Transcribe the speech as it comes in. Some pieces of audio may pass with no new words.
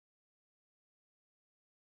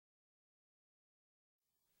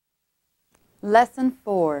Lesson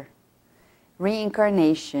 4,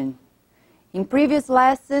 Reincarnation. In previous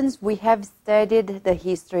lessons, we have studied the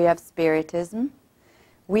history of Spiritism.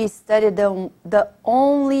 We studied the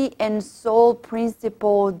only and sole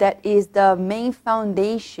principle that is the main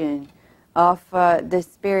foundation of the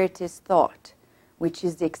Spiritist thought, which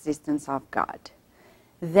is the existence of God.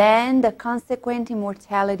 Then the consequent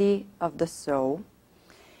immortality of the soul.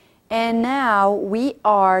 And now we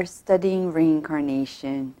are studying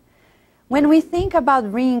reincarnation. When we think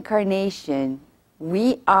about reincarnation,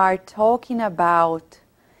 we are talking about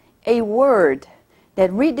a word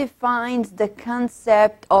that redefines the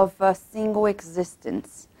concept of a single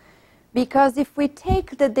existence. Because if we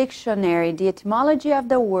take the dictionary, the etymology of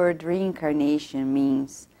the word reincarnation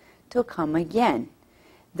means to come again.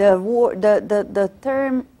 The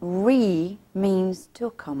term re means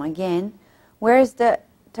to come again, whereas the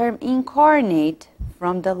term incarnate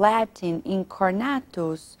from the Latin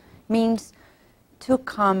incarnatus means to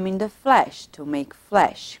come in the flesh, to make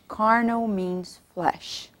flesh. Carnal means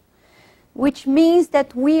flesh, which means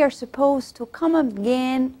that we are supposed to come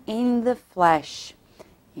again in the flesh,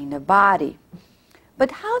 in the body.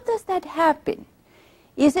 But how does that happen?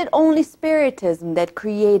 Is it only Spiritism that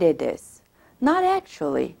created this? Not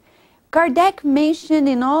actually. Kardec mentioned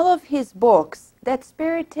in all of his books that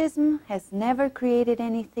Spiritism has never created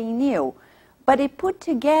anything new, but it put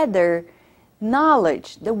together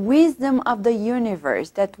knowledge, the wisdom of the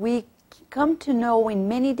universe that we come to know in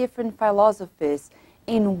many different philosophies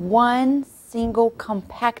in one single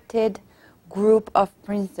compacted group of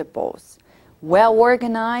principles, well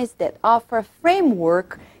organized, that offer a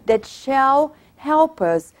framework that shall help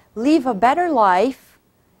us live a better life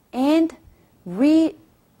and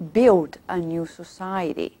rebuild a new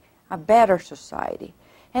society, a better society.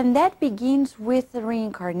 And that begins with the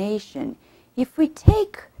reincarnation. If we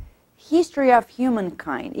take history of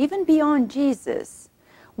humankind, even beyond Jesus,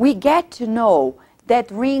 we get to know that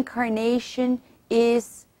reincarnation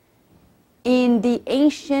is in the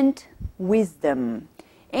ancient wisdom.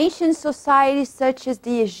 Ancient societies such as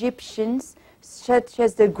the Egyptians, such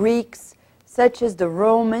as the Greeks, such as the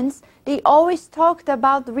Romans, they always talked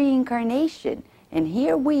about reincarnation. And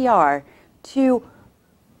here we are to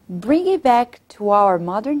bring it back to our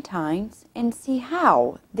modern times and see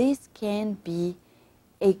how this can be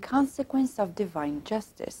a consequence of divine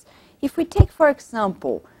justice. If we take, for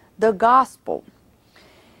example, the gospel,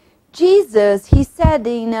 Jesus, he said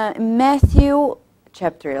in Matthew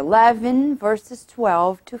chapter 11, verses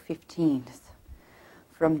 12 to 15,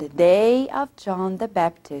 "From the day of John the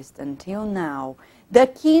Baptist until now, the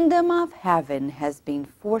kingdom of heaven has been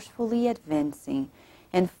forcefully advancing,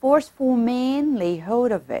 and forceful men lay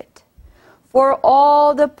hold of it. For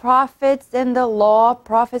all the prophets and the law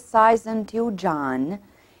prophesied until John,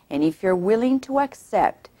 and if you're willing to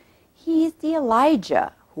accept, he is the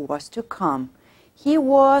Elijah who was to come. He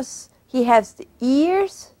has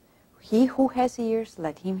ears. He who has ears,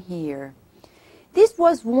 let him hear." This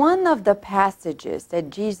was one of the passages that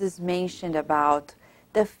Jesus mentioned about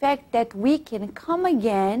the fact that we can come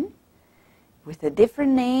again with a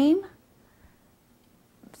different name,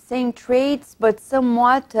 same traits, but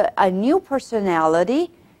somewhat a new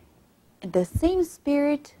personality, the same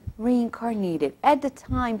spirit reincarnated. At the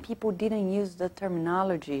time, people didn't use the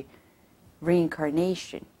terminology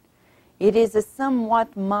reincarnation. It is a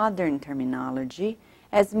somewhat modern terminology,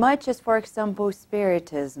 as much as, for example,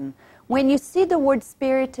 Spiritism. When you see the word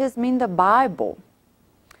Spiritism in the Bible,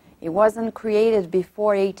 it wasn't created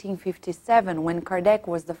before 1857, when Kardec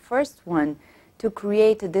was the first one to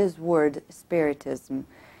create this word, Spiritism.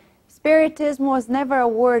 Spiritism was never a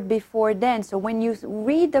word before then. So when you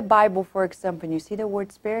read the Bible, for example, and you see the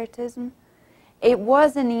word Spiritism, it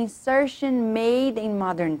was an insertion made in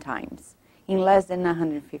modern times, in less than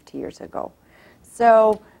 150 years ago.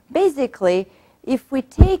 So basically, if we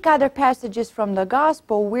take other passages from the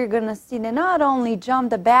Gospel, we're going to see that not only John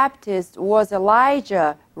the Baptist was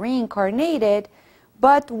Elijah reincarnated,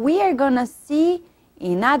 but we are going to see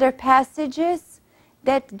in other passages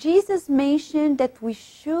that Jesus mentioned that we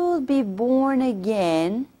should be born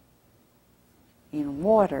again in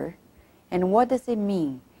water. And what does it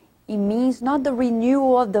mean? It means not the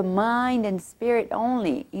renewal of the mind and spirit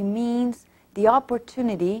only. It means the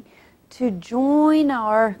opportunity to join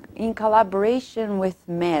in collaboration with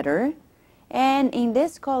matter. And in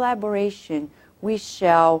this collaboration, we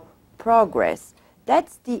shall progress.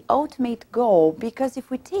 That's the ultimate goal, because if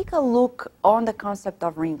we take a look on the concept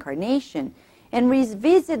of reincarnation and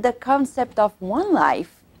revisit the concept of one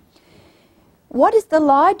life, what is the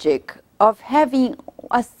logic of having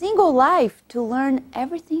a single life to learn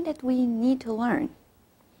everything that we need to learn?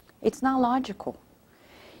 It's not logical.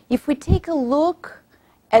 If we take a look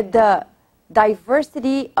at the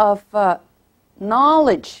diversity of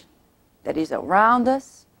knowledge that is around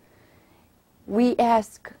us, we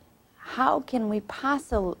ask, how can we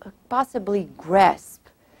possibly grasp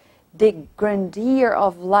the grandeur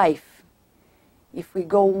of life if we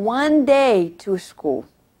go one day to school?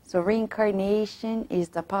 So reincarnation is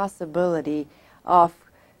the possibility of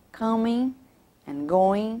coming and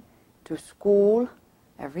going to school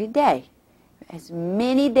every day, as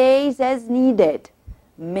many days as needed,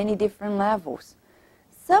 many different levels.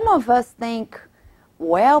 Some of us think,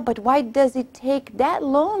 well, but why does it take that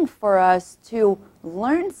long for us to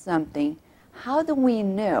learn something? How do we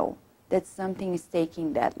know that something is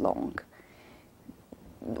taking that long?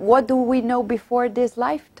 What do we know before this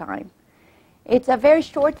lifetime? It's a very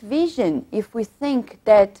short vision if we think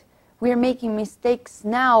that we're making mistakes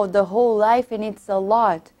now the whole life and it's a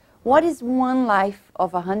lot. What is one life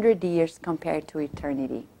of 100 years compared to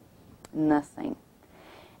eternity? Nothing.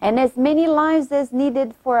 And as many lives as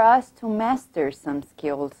needed for us to master some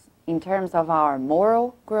skills in terms of our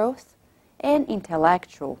moral growth and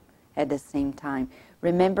intellectual at the same time.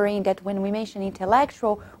 Remembering that when we mention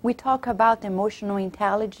intellectual, we talk about emotional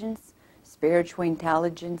intelligence, spiritual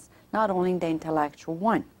intelligence, not only the intellectual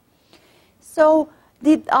one. So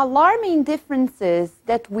the alarming differences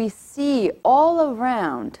that we see all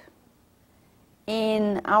around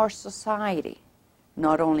in our society,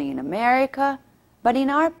 not only in America, but in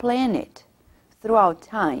our planet, throughout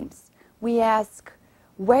times, we ask,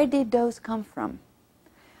 where did those come from?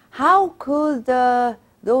 How could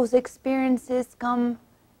those experiences come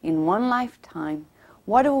in one lifetime?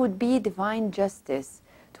 What would be divine justice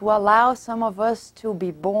to allow some of us to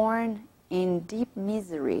be born in deep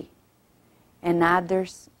misery and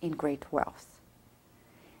others in great wealth?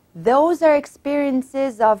 Those are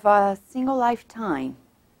experiences of a single lifetime,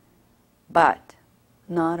 but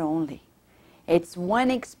not only. It's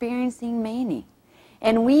one experiencing many.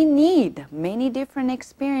 And we need many different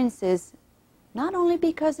experiences, not only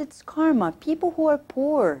because it's karma. People who are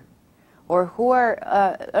poor or who are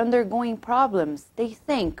undergoing problems, they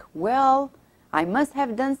think, well, I must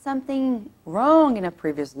have done something wrong in a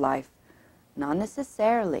previous life. Not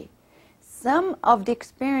necessarily. Some of the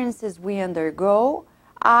experiences we undergo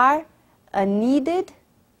are a needed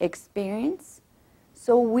experience,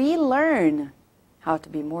 so we learn how to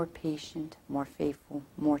be more patient, more faithful,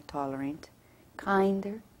 more tolerant,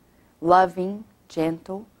 kinder, loving,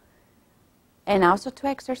 gentle, and also to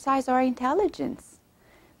exercise our intelligence,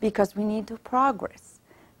 because we need to progress.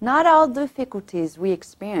 Not all difficulties we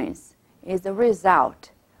experience is the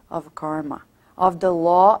result of karma, of the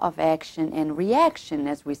law of action and reaction,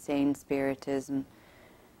 as we say in Spiritism.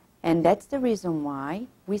 And that's the reason why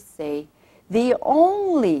we say the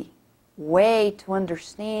only way to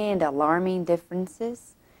understand alarming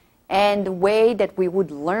differences and the way that we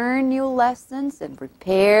would learn new lessons and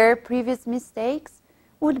repair previous mistakes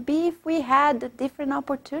would be if we had different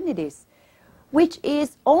opportunities, which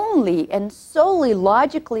is only and solely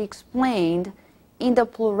logically explained in the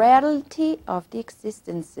plurality of the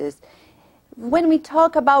existences. When we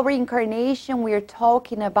talk about reincarnation, we are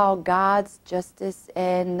talking about God's justice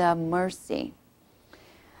and mercy.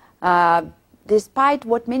 Despite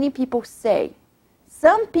what many people say,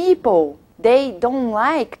 some people, they don't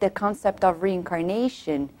like the concept of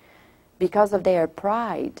reincarnation because of their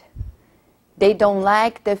pride. They don't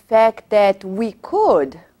like the fact that we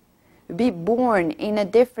could be born in a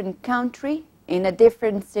different country, in a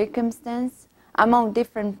different circumstance, among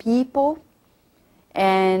different people,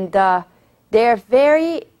 and they're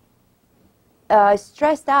very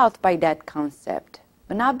stressed out by that concept.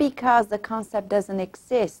 But not because the concept doesn't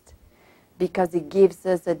exist, because it gives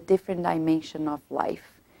us a different dimension of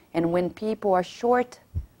life. And when people are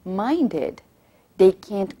short-minded, they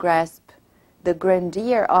can't grasp the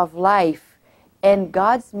grandeur of life and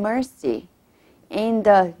God's mercy and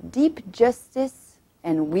the deep justice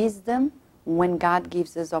and wisdom when God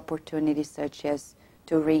gives us opportunities such as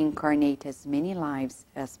to reincarnate as many lives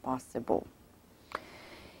as possible.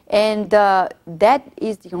 And that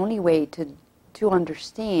is the only way to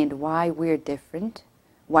understand why we're different,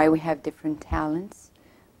 why we have different talents,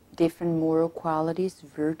 different moral qualities,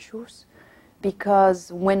 virtues.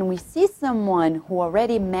 Because when we see someone who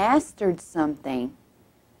already mastered something,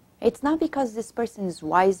 it's not because this person is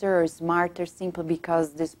wiser or smarter simply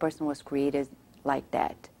because this person was created like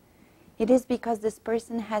that. It is because this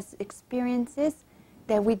person has experiences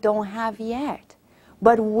that we don't have yet.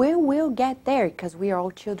 But we will get there because we are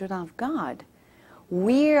all children of God.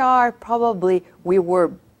 We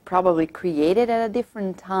were probably created at a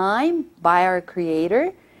different time by our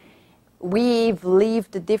Creator. We've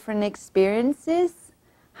lived different experiences.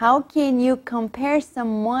 How can you compare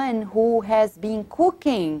someone who has been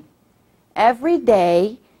cooking every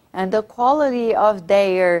day and the quality of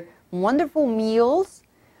their wonderful meals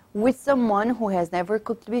with someone who has never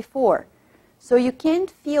cooked before? So you can't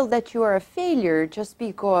feel that you are a failure just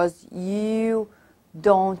because you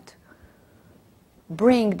don't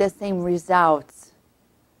bring the same results.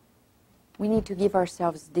 We need to give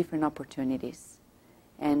ourselves different opportunities.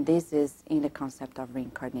 And this is in the concept of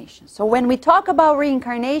reincarnation. So when we talk about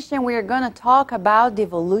reincarnation, we are going to talk about the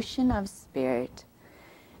evolution of spirit.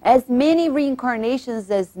 As many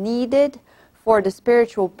reincarnations as needed for the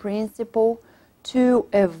spiritual principle to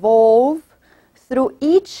evolve through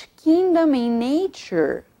each kingdom in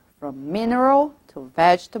nature, from mineral to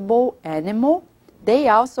vegetable, animal. They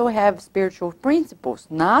also have spiritual principles,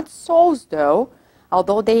 not souls though,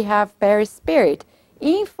 although they have perispirit.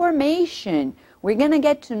 Information. We're going to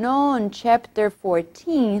get to know in chapter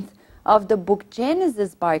 14 of the book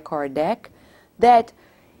Genesis by Kardec that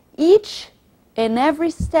each and every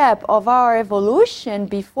step of our evolution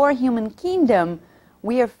before human kingdom,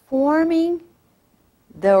 we are forming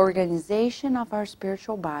the organization of our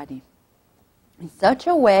spiritual body in such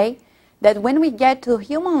a way that when we get to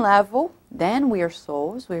human level, then we are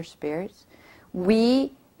souls, we are spirits.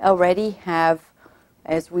 We already have,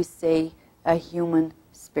 as we say, a human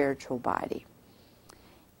spiritual body.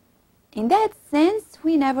 In that sense,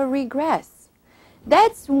 we never regress.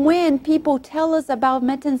 That's when people tell us about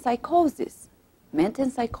metempsychosis.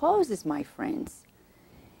 Metempsychosis, my friends.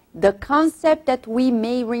 The concept that we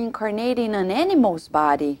may reincarnate in an animal's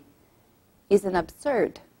body is an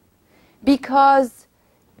absurd. Because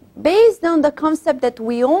based on the concept that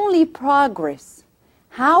we only progress,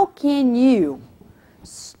 how can you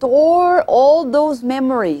store all those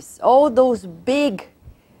memories, all those big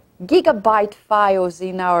gigabyte files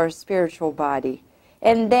in our spiritual body,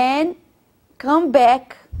 and then come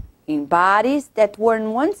back in bodies that were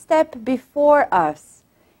one step before us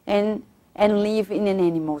and live in an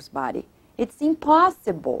animal's body? It's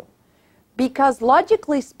impossible, because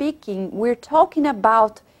logically speaking, we're talking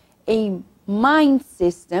about a mind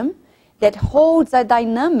system that holds a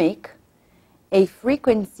dynamic, a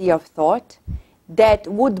frequency of thought that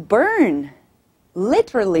would burn,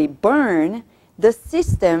 literally burn, the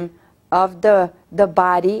system of the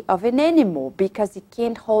body of an animal, because it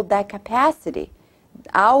can't hold that capacity.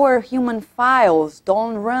 Our human files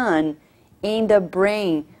don't run in the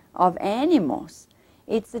brain of animals.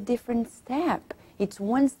 It's a different step. It's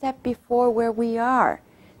one step before where we are.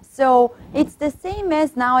 So it's the same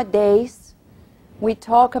as nowadays we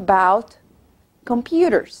talk about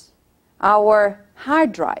computers, our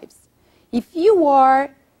hard drives. If you are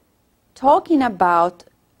talking about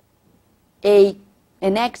an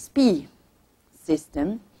XP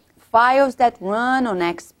system, files that run on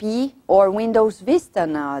XP or Windows Vista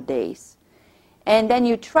nowadays, and then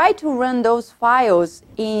you try to run those files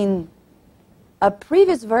in a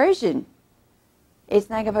previous version, it's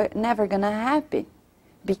never going to happen,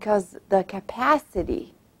 because the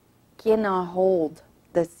capacity cannot hold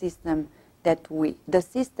the system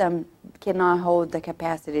cannot hold the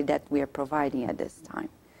capacity that we are providing at this time.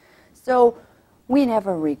 So we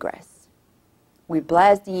never regress. We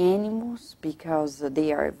bless the animals because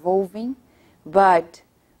they are evolving, but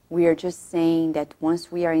we are just saying that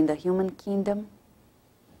once we are in the human kingdom,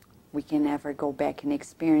 we can never go back and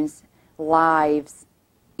experience lives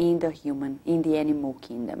in the animal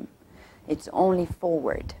kingdom. It's only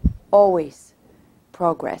forward, always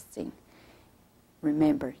progressing.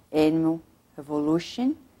 Remember, animal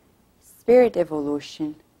evolution, spirit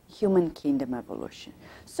evolution, human kingdom evolution.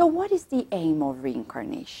 So what is the aim of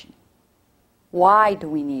reincarnation? Why do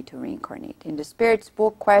we need to reincarnate? In the Spirit's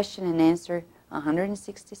book, Question and Answer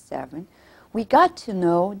 167, we got to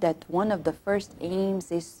know that one of the first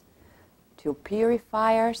aims is to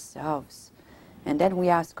purify ourselves. And then we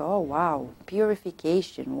ask, oh wow,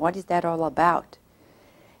 purification, what is that all about?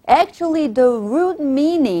 Actually, the root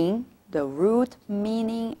meaning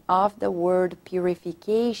of the word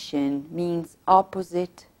purification means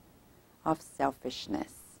opposite of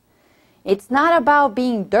selfishness. It's not about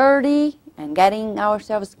being dirty and getting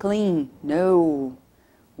ourselves clean. No,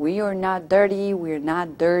 we are not dirty, we're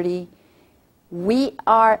not dirty. We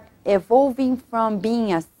are evolving from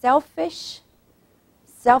being a selfish,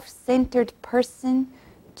 self-centered person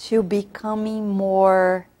to becoming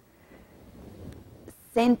more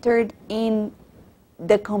centered in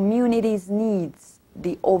the community's needs,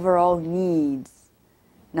 the overall needs,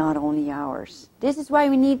 not only ours. This is why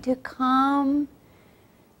we need to come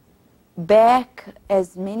back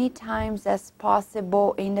as many times as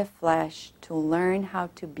possible in the flesh to learn how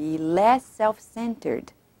to be less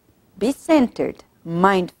self-centered. Be centered,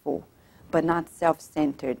 mindful, but not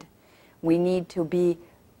self-centered. We need to be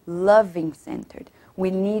loving-centered.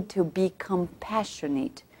 We need to be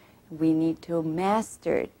compassionate. We need to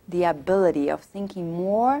master the ability of thinking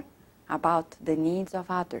more about the needs of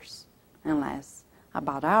others and less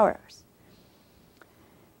about ours.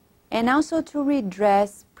 And also to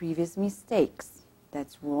redress previous mistakes.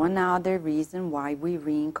 That's one other reason why we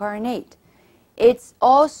reincarnate. It's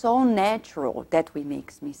also natural that we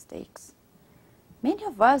make mistakes. Many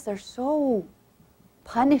of us are so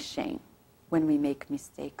punishing when we make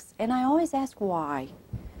mistakes. And I always ask why.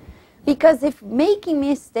 Because if making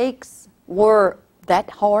mistakes were that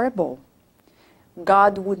horrible,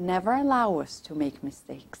 God would never allow us to make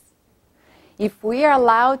mistakes. If we are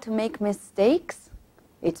allowed to make mistakes,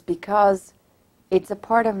 it's because it's a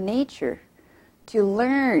part of nature to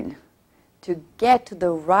learn, to get to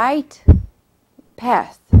the right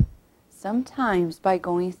path, sometimes by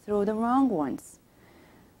going through the wrong ones.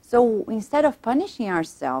 So instead of punishing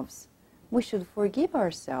ourselves, we should forgive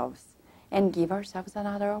ourselves and give ourselves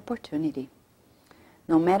another opportunity.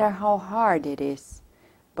 No matter how hard it is,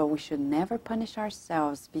 but we should never punish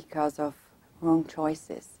ourselves because of wrong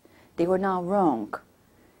choices. They were not wrong.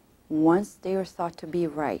 Once they were thought to be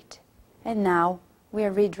right, and now we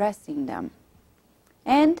are redressing them.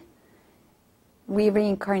 And we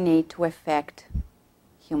reincarnate to affect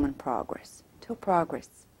human progress, to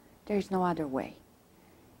progress. There is no other way.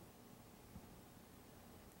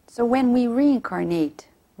 So when we reincarnate,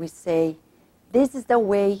 we say, this is the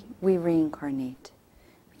way we reincarnate.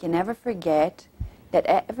 We can never forget that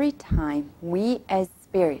every time we as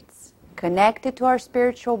spirits, connected to our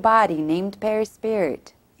spiritual body, named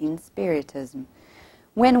perispirit in Spiritism,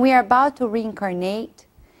 when we are about to reincarnate,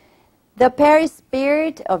 the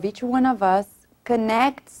perispirit of each one of us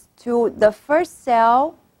connects to the first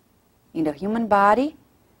cell in the human body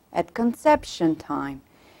at conception time.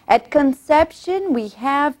 At conception, we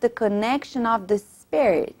have the connection of the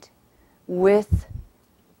spirit with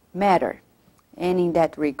matter. And in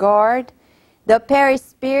that regard, the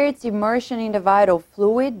perispirit's immersion in the vital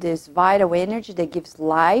fluid, this vital energy that gives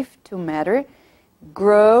life to matter,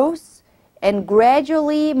 grows and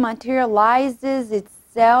gradually materializes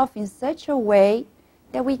itself in such a way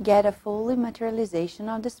that we get a full materialization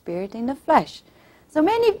of the spirit in the flesh. So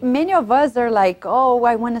many of us are like, oh,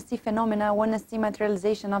 I want to see phenomena, I want to see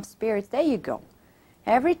materialization of spirits. There you go.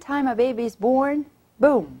 Every time a baby is born,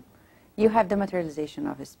 boom, you have the materialization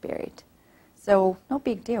of a spirit. So no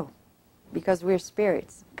big deal, because we're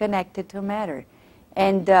spirits connected to matter.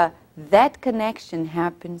 And that connection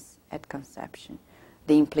happens at conception.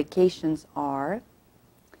 The implications are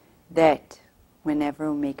that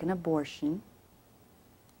whenever we make an abortion,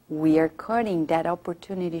 we are cutting that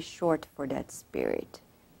opportunity short for that spirit.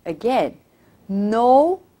 Again,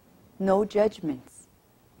 no judgments,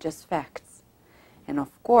 just facts. And of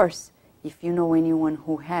course, if you know anyone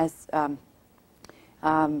who has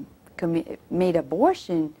made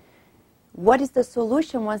abortion, what is the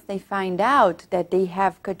solution once they find out that they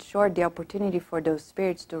have cut short the opportunity for those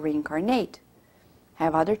spirits to reincarnate?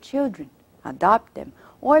 Have other children, adopt them,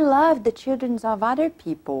 or love the children of other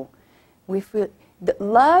people. We feel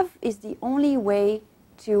love is the only way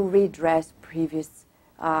to redress previous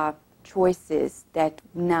choices that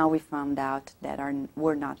now we found out that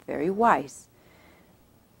were not very wise.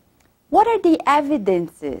 What are the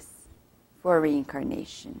evidences for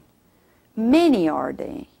reincarnation? Many are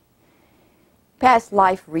they. Past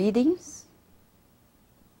life readings,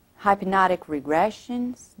 hypnotic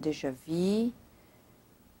regressions, déjà vu,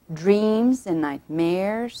 dreams and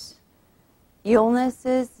nightmares,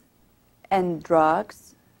 illnesses and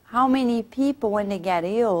drugs. How many people, when they get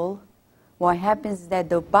ill, what happens is that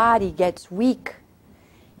the body gets weak,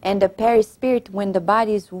 and the perispirit, when the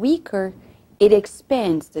body is weaker, it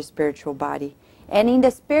expands the spiritual body. And in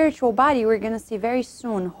the spiritual body, we're going to see very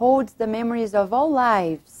soon, holds the memories of all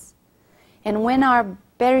lives. And when our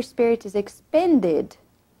perispirit is expanded,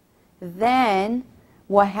 then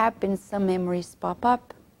what happens, some memories pop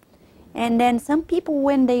up. And then some people,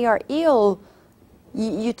 when they are ill,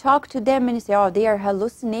 you talk to them and you say, oh, they are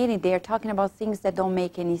hallucinating, they are talking about things that don't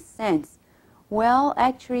make any sense. Well,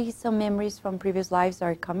 actually, some memories from previous lives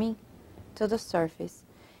are coming to the surface.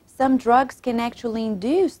 Some drugs can actually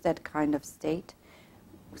induce that kind of state.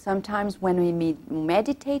 Sometimes when we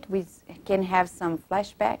meditate, we can have some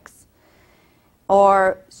flashbacks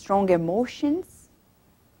or strong emotions.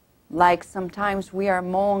 Like sometimes we are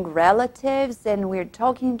among relatives and we're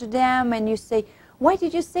talking to them and you say, why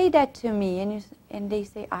did you say that to me? And they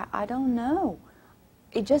say, I don't know.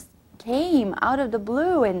 It just came out of the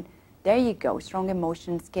blue. And there you go. Strong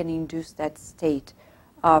emotions can induce that state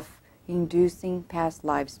of, inducing past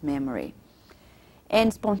lives memory.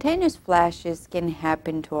 And spontaneous flashes can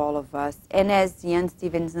happen to all of us. And as Jan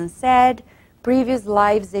Stevenson said, previous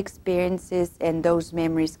lives experiences and those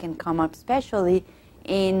memories can come up especially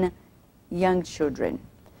in young children.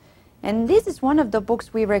 And this is one of the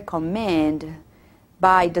books we recommend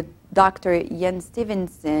by the Dr. Jan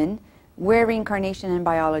Stevenson, Where Reincarnation and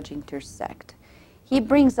Biology Intersect. He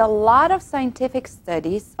brings a lot of scientific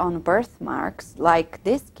studies on birthmarks, like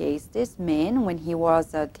this case, this man, when he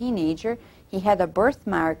was a teenager, he had a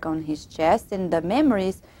birthmark on his chest, and the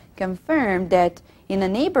memories confirmed that in a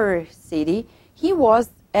neighbor city, he was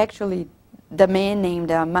actually the man named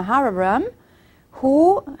Maharam,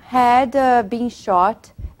 who had been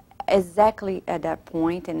shot exactly at that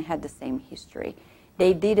point and had the same history.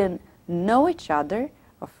 They didn't know each other,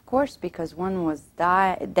 of course, because one was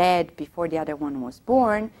dead before the other one was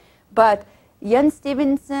born, but Jan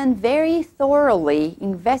Stevenson very thoroughly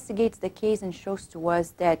investigates the case and shows to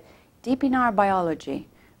us that deep in our biology,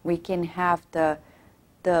 we can have the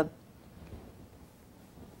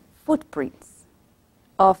footprints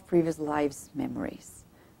of previous lives' memories.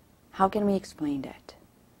 How can we explain that?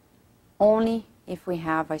 Only if we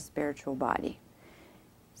have a spiritual body.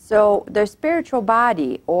 So the spiritual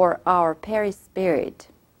body, or our perispirit,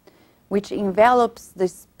 which envelops the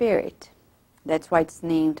spirit, that's why it's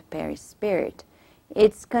named perispirit,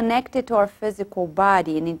 it's connected to our physical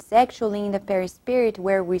body, and it's actually in the perispirit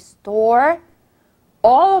where we store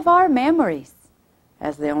all of our memories,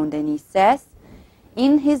 as Leon Denis says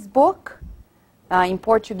in his book. In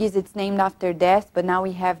Portuguese, it's named After Death, but now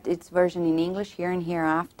we have its version in English, Here and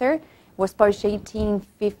Hereafter. It was published in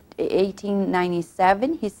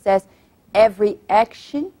 1897. He says, every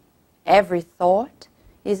action, every thought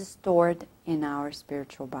is stored in our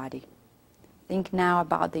spiritual body. Think now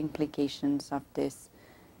about the implications of this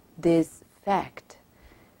fact.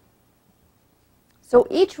 So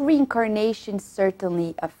each reincarnation is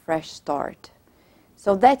certainly a fresh start.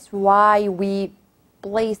 So that's why we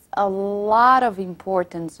place a lot of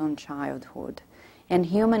importance on childhood. And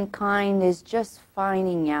humankind is just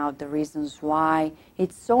finding out the reasons why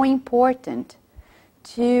it's so important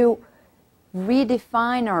to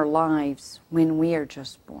redefine our lives when we are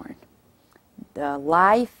just born. The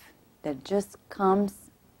life that just comes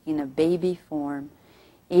in a baby form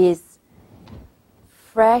is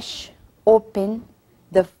fresh, open.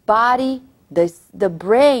 The body, the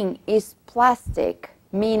brain is plastic,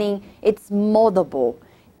 meaning it's moldable.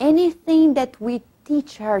 Anything that we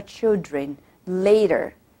teach our children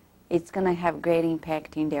later, it's going to have great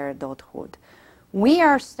impact in their adulthood. We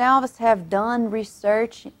ourselves have done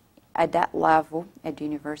research at that level at the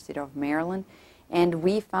University of Maryland, and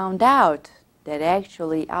we found out that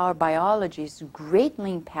actually our biology is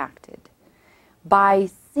greatly impacted by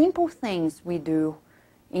simple things we do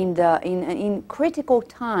in critical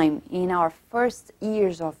time in our first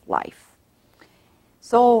years of life.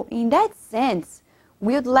 So in that sense,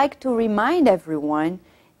 we would like to remind everyone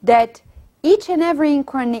that each and every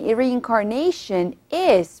reincarnation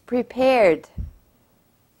is prepared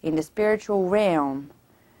in the spiritual realm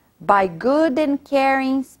by good and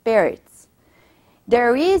caring spirits.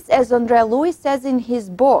 There is, as André Louis says in his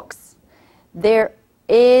books, there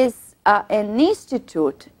is an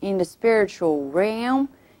institute in the spiritual realm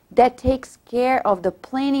that takes care of the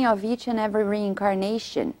planning of each and every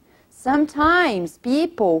reincarnation. Sometimes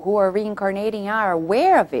people who are reincarnating are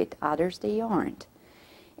aware of it, others they aren't.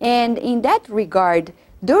 And in that regard,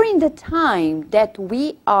 during the time that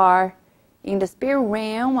we are in the spirit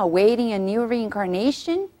realm awaiting a new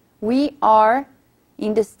reincarnation, we are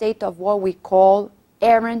in the state of what we call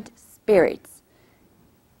errant spirits.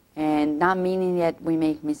 And not meaning that we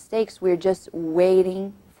make mistakes, we're just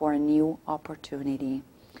waiting for a new opportunity.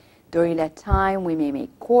 During that time, we may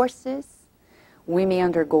make courses, we may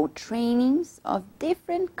undergo trainings of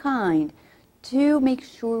different kind to make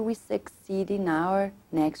sure we succeed in our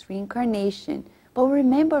next reincarnation. But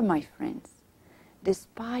remember, my friends,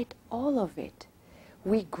 despite all of it,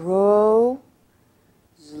 we grow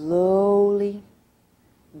slowly,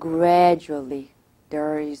 gradually.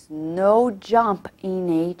 There is no jump in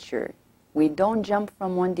nature. We don't jump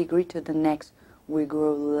from one degree to the next. We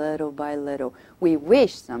grow little by little. We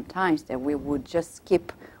wish sometimes that we would just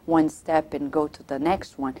skip one step and go to the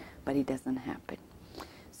next one, but it doesn't happen.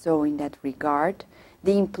 So in that regard,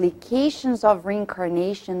 the implications of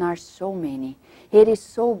reincarnation are so many. It is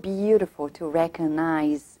so beautiful to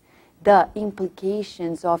recognize the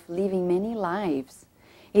implications of living many lives.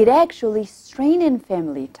 It actually strengthens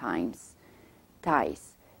family ties.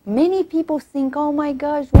 Many people think, oh my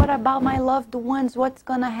gosh, what about my loved ones? What's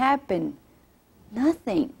going to happen?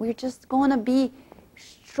 Nothing. We're just going to be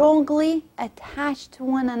strongly attached to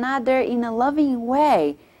one another in a loving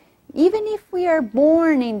way, even if we are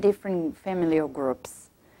born in different familial groups.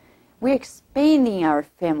 We're expanding our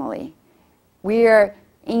family. We are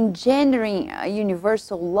engendering a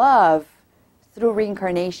universal love through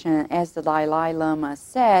reincarnation, as the Dalai Lama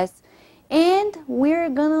says, and we're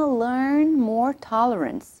going to learn more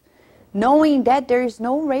tolerance, knowing that there is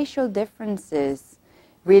no racial differences.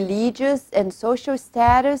 Religious and social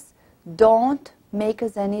status don't make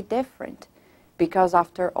us any different, because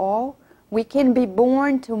after all, we can be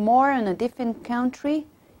born tomorrow in a different country,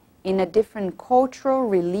 in a different cultural,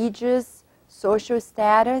 religious, social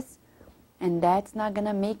status, and that's not going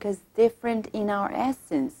to make us different in our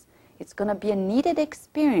essence. It's going to be a needed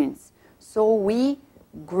experience, so we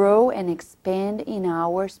grow and expand in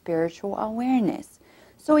our spiritual awareness.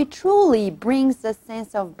 So it truly brings a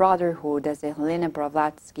sense of brotherhood, as Helena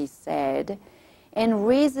Blavatsky said, and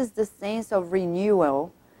raises the sense of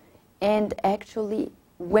renewal. And actually,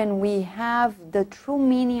 when we have the true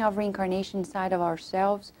meaning of reincarnation inside of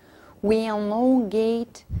ourselves, we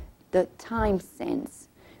elongate the time sense,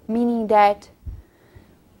 meaning that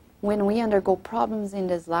when we undergo problems in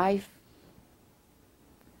this life,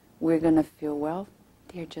 we're going to feel, well,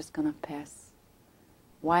 they're just going to pass.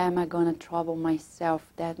 Why am I going to trouble myself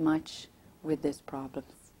that much with these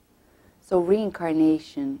problems? So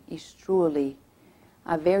reincarnation is truly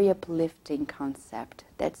a very uplifting concept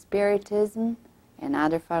that Spiritism and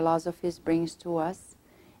other philosophies brings to us.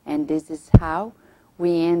 And this is how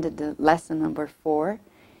we ended the lesson number 4,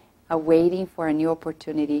 awaiting for a new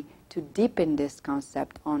opportunity to deepen this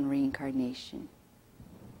concept on reincarnation.